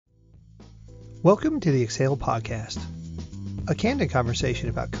Welcome to the Exhale Podcast, a candid conversation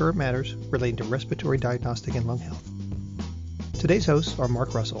about current matters relating to respiratory diagnostic and lung health. Today's hosts are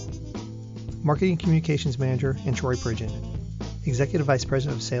Mark Russell, Marketing Communications Manager, and Troy Pridgeon, Executive Vice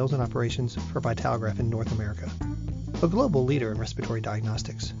President of Sales and Operations for Vitalograph in North America, a global leader in respiratory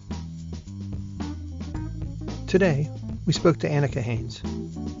diagnostics. Today, we spoke to Annaka Haynes.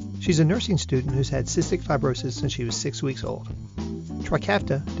 She's a nursing student who's had cystic fibrosis since she was 6 weeks old.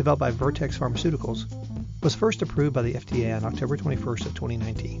 Trikafta, developed by Vertex Pharmaceuticals, was first approved by the FDA on October 21st of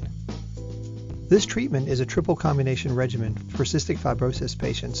 2019. This treatment is a triple combination regimen for cystic fibrosis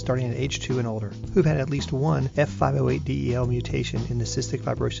patients starting at age 2 and older who've had at least one F508del mutation in the cystic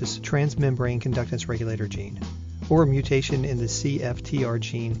fibrosis transmembrane conductance regulator gene, or a mutation in the CFTR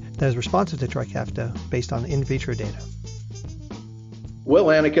gene that is responsive to Trikafta based on in vitro data. Well,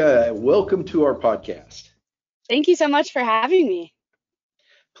 Annaka, welcome to our podcast. Thank you so much for having me.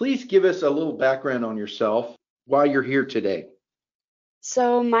 Please give us a little background on yourself, why you're here today.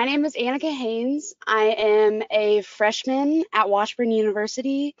 So my name is Annaka Haynes. I am a freshman at Washburn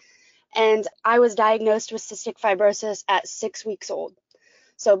University, and I was diagnosed with cystic fibrosis at 6 weeks old.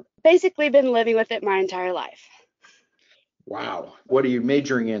 So basically been living with it my entire life. Wow. What are you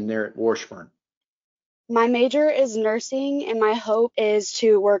majoring in there at Washburn? My major is nursing, and my hope is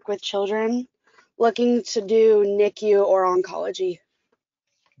to work with children, looking to do NICU or oncology.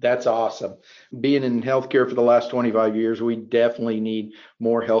 That's awesome. Being in healthcare for the last 25 years, we definitely need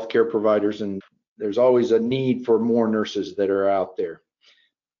more healthcare providers, and there's always a need for more nurses that are out there.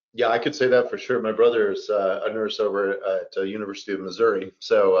 Yeah, I could say that for sure. My brother is a nurse over at the University of Missouri,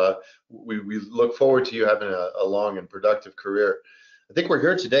 so we look forward to you having a long and productive career. I think we're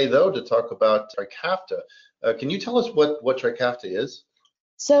here today, though, to talk about Trikafta. Can you tell us what Trikafta is?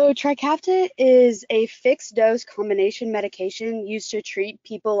 So Trikafta is a fixed dose combination medication used to treat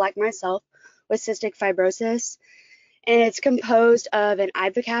people like myself with cystic fibrosis. And it's composed of an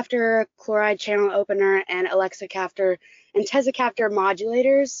ivacaftor, chloride channel opener, and elexacaftor and tezacaftor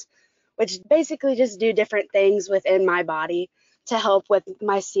modulators, which basically just do different things within my body to help with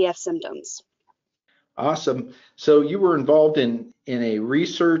my CF symptoms. Awesome. So you were involved in a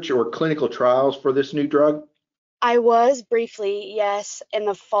research or clinical trials for this new drug? I was briefly, yes, in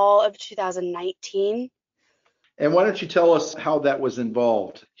the fall of 2019. And why don't you tell us how that was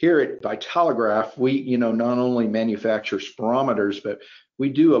involved? Here at Vitalograph, we, not only manufacture spirometers, but we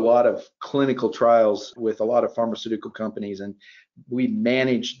do a lot of clinical trials with a lot of pharmaceutical companies, and we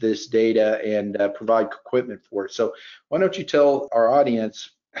manage this data and provide equipment for it. So why don't you tell our audience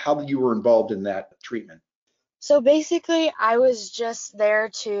how you were involved in that treatment? So basically, I was just there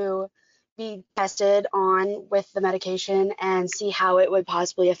to be tested on with the medication and see how it would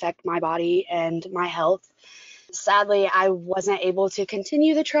possibly affect my body and my health. Sadly, I wasn't able to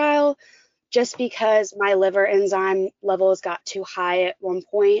continue the trial just because my liver enzyme levels got too high at one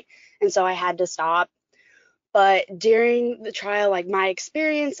point, and so I had to stop. But during the trial, my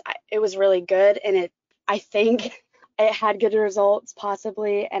experience, it was really good, and I think it had good results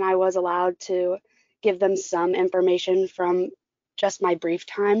possibly, and I was allowed to give them some information from just my brief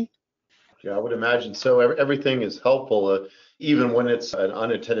time. Yeah, I would imagine so. Everything is helpful, even when it's an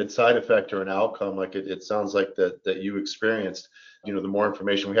unintended side effect or an outcome like it sounds like that you experienced. The more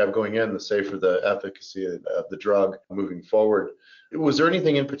information we have going in, the safer the efficacy of the drug moving forward. Was there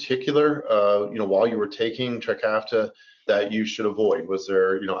anything in particular, while you were taking Trikafta that you should avoid? Was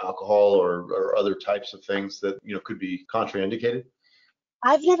there, alcohol or other types of things that, could be contraindicated?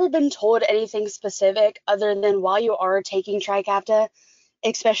 I've never been told anything specific other than while you are taking Trikafta,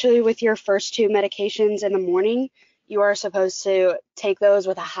 especially with your first two medications in the morning, you are supposed to take those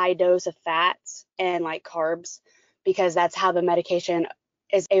with a high dose of fats and carbs, because that's how the medication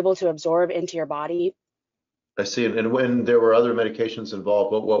is able to absorb into your body. I see. And when there were other medications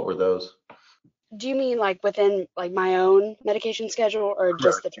involved, what were those? Do you mean within my own medication schedule, or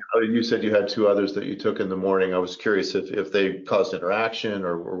just the? You said you had two others that you took in the morning. I was curious if they caused interaction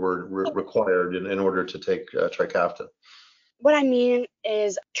or were required in order to take Trikafta. What I mean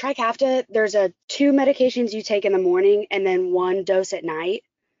is Trikafta, there's two medications you take in the morning and then one dose at night.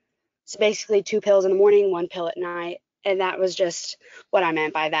 So basically 2 pills in the morning, 1 pill at night. And that was just what I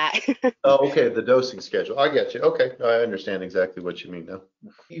meant by that. Oh, okay. The dosing schedule. I get you. Okay. I understand exactly what you mean now.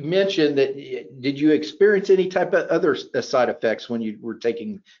 You mentioned that, did you experience any type of other side effects when you were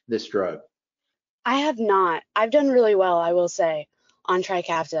taking this drug? I have not. I've done really well, I will say, on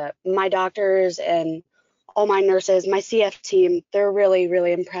Trikafta. My doctors and all my nurses, my CF team, they're really,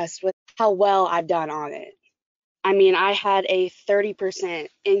 really impressed with how well I've done on it. I mean, I had a 30%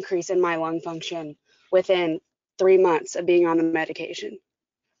 increase in my lung function within 3 months of being on the medication.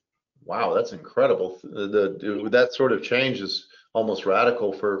 Wow, that's incredible. That sort of change is almost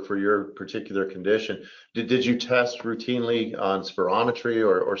radical for your particular condition. Did you test routinely on spirometry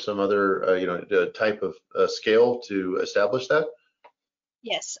or some other type of scale to establish that?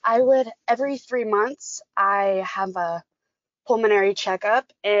 Yes, I would every 3 months. I have a pulmonary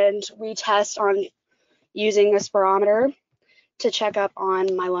checkup, and we test on using a spirometer to check up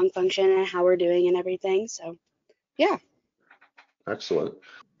on my lung function and how we're doing and everything. So, yeah. Excellent.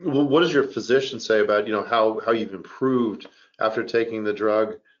 Well, what does your physician say about, how you've improved after taking the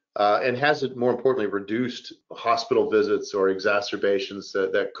drug? And has it, more importantly, reduced hospital visits or exacerbations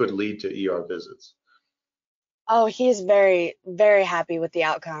that could lead to ER visits? Oh, he is very, very happy with the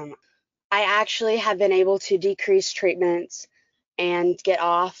outcome. I actually have been able to decrease treatments and get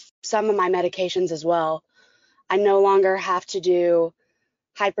off some of my medications as well. I no longer have to do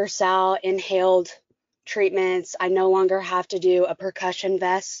hypersal inhaled treatments. I no longer have to do a percussion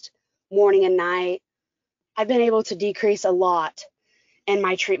vest morning and night. I've been able to decrease a lot in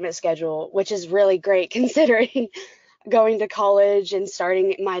my treatment schedule, which is really great considering going to college and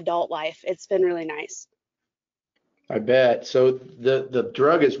starting my adult life. It's been really nice. I bet. So the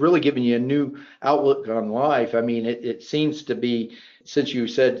drug is really giving you a new outlook on life. I mean, it seems to be, since you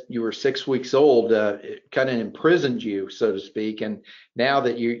said you were 6 weeks old, it kind of imprisoned you, so to speak. And now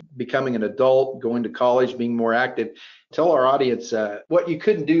that you're becoming an adult, going to college, being more active, tell our audience what you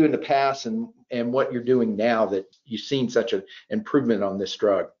couldn't do in the past and what you're doing now that you've seen such an improvement on this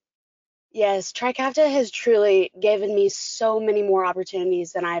drug. Yes, Trikafta has truly given me so many more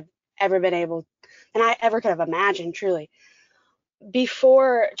opportunities than I've ever been able, than I ever could have imagined, truly.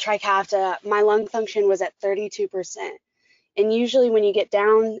 Before Trikafta, my lung function was at 32%. And usually when you get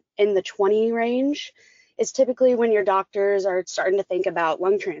down in the 20 range, is typically when your doctors are starting to think about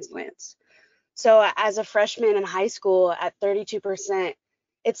lung transplants. So as a freshman in high school at 32%,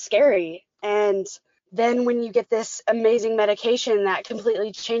 it's scary. And then when you get this amazing medication that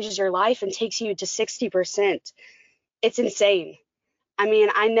completely changes your life and takes you to 60%, it's insane. I mean,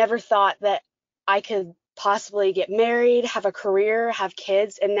 I never thought that I could possibly get married, have a career, have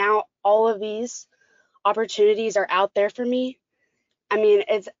kids, and now all of these opportunities are out there for me. I mean,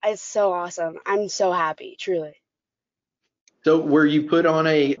 it's so awesome. I'm so happy, truly. So were you put on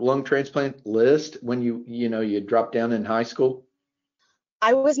a lung transplant list when you dropped down in high school?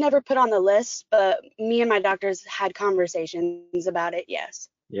 I was never put on the list, but me and my doctors had conversations about it, yes.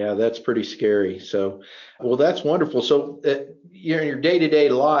 Yeah, that's pretty scary. So, well, that's wonderful. So, in your day-to-day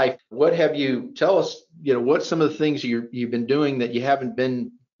life, what have you tell us, what's some of the things you've been doing that you haven't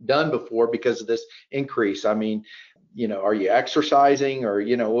been done before because of this increase? I mean, are you exercising or,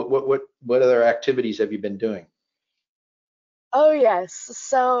 what other activities have you been doing? Oh, yes.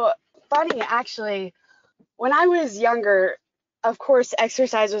 So funny, actually, when I was younger, of course,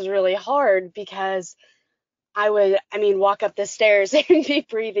 exercise was really hard because I mean, walk up the stairs and be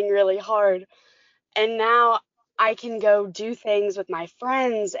breathing really hard. And now I can go do things with my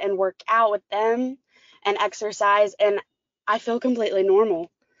friends and work out with them and exercise, and I feel completely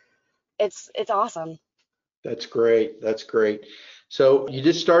normal. It's awesome. That's great. That's great. So, you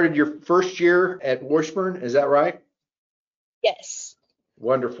just started your first year at Washburn, is that right? Yes.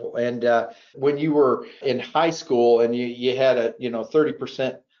 Wonderful. And when you were in high school and you had a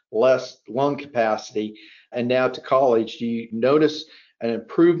 30% less lung capacity, and now to college, do you notice an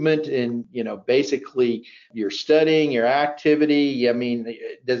improvement in basically your studying, your activity? I mean,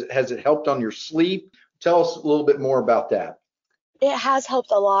 has it helped on your sleep? Tell us a little bit more about that. It has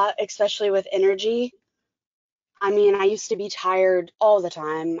helped a lot, especially with energy. I mean, I used to be tired all the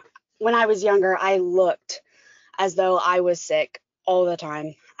time. When I was younger, I looked as though I was sick all the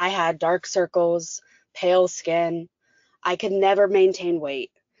time. I had dark circles, pale skin. I could never maintain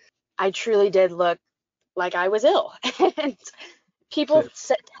weight. I truly did look like I was ill. And people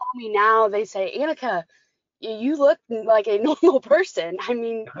tell me now, they say, Annika, you look like a normal person. I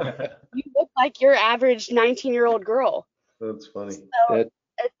mean, you look like your average 19-year-old girl. That's funny. So That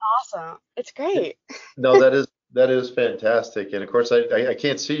it's awesome. It's great. No, that is fantastic. And of course, I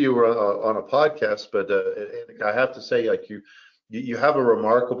can't see you on a podcast, but I have to say, like you have a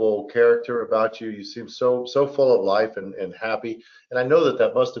remarkable character about you. You seem so full of life and happy. And I know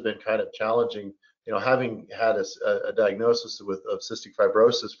that must have been kind of challenging, having had a diagnosis of cystic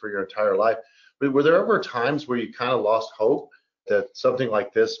fibrosis for your entire life. But were there ever times where you kind of lost hope that something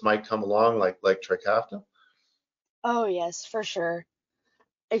like this might come along, like Trikafta? Oh, yes, for sure.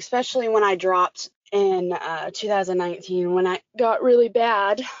 Especially when I dropped in 2019 when I got really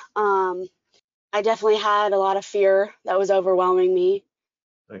bad. Um, I definitely had a lot of fear that was overwhelming me.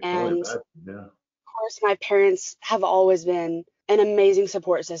 I can only And of imagine. Yeah. course, my parents have always been an amazing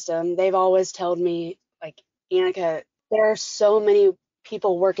support system. They've always told me, like, Annaka, there are so many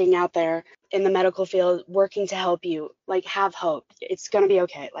people working out there in the medical field working to help you. Like, have hope. It's going to be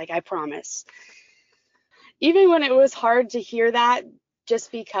okay. Like, I promise. Even when it was hard to hear that,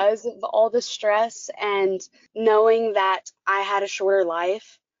 just because of all the stress and knowing that I had a shorter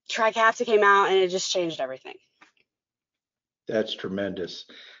life, Trikafta came out and it just changed everything. That's tremendous.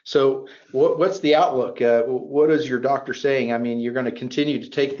 So what's the outlook? What is your doctor saying? I mean, you're going to continue to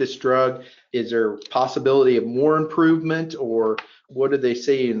take this drug. Is there possibility of more improvement, or what do they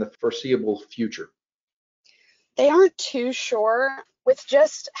say in the foreseeable future? They aren't too sure. With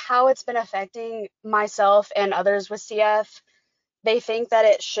just how it's been affecting myself and others with CF, they think that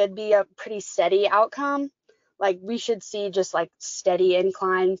it should be a pretty steady outcome. Like, we should see just like steady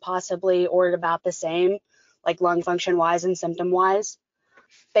incline possibly, or about the same, like lung function wise and symptom wise.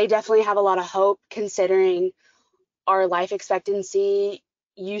 They definitely have a lot of hope, considering our life expectancy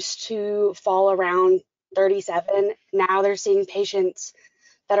used to fall around 37. Now they're seeing patients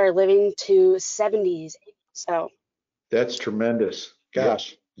that are living to 70s. So that's tremendous.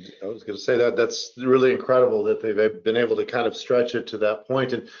 Gosh. Yeah. I was going to say that's really incredible that they've been able to kind of stretch it to that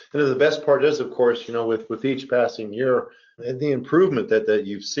point. And the best part is, of course, with each passing year and the improvement that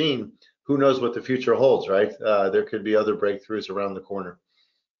you've seen, who knows what the future holds, right? There could be other breakthroughs around the corner.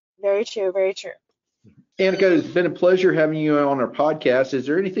 Very true, very true. Annaka, it's been a pleasure having you on our podcast. Is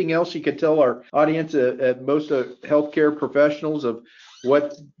there anything else you could tell our audience, most healthcare professionals, of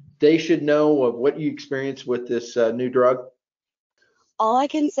what they should know of what you experienced with this new drug? All I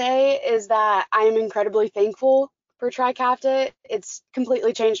can say is that I am incredibly thankful for Trikafta. It's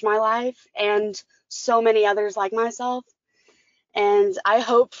completely changed my life and so many others like myself. And I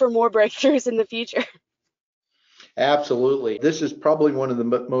hope for more breakthroughs in the future. Absolutely. This is probably one of the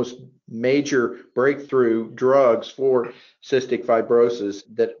most major breakthrough drugs for cystic fibrosis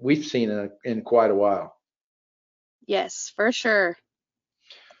that we've seen in quite a while. Yes, for sure.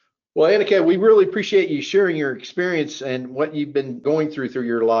 Well, Annaka, we really appreciate you sharing your experience and what you've been going through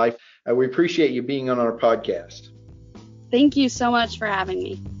your life. We appreciate you being on our podcast. Thank you so much for having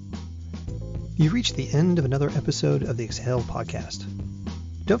me. You've reached the end of another episode of the Exhale podcast.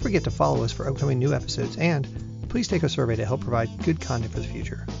 Don't forget to follow us for upcoming new episodes, and please take a survey to help provide good content for the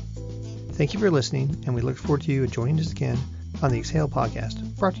future. Thank you for listening, and we look forward to you joining us again on the Exhale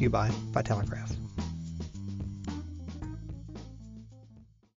podcast, brought to you by Telegraph.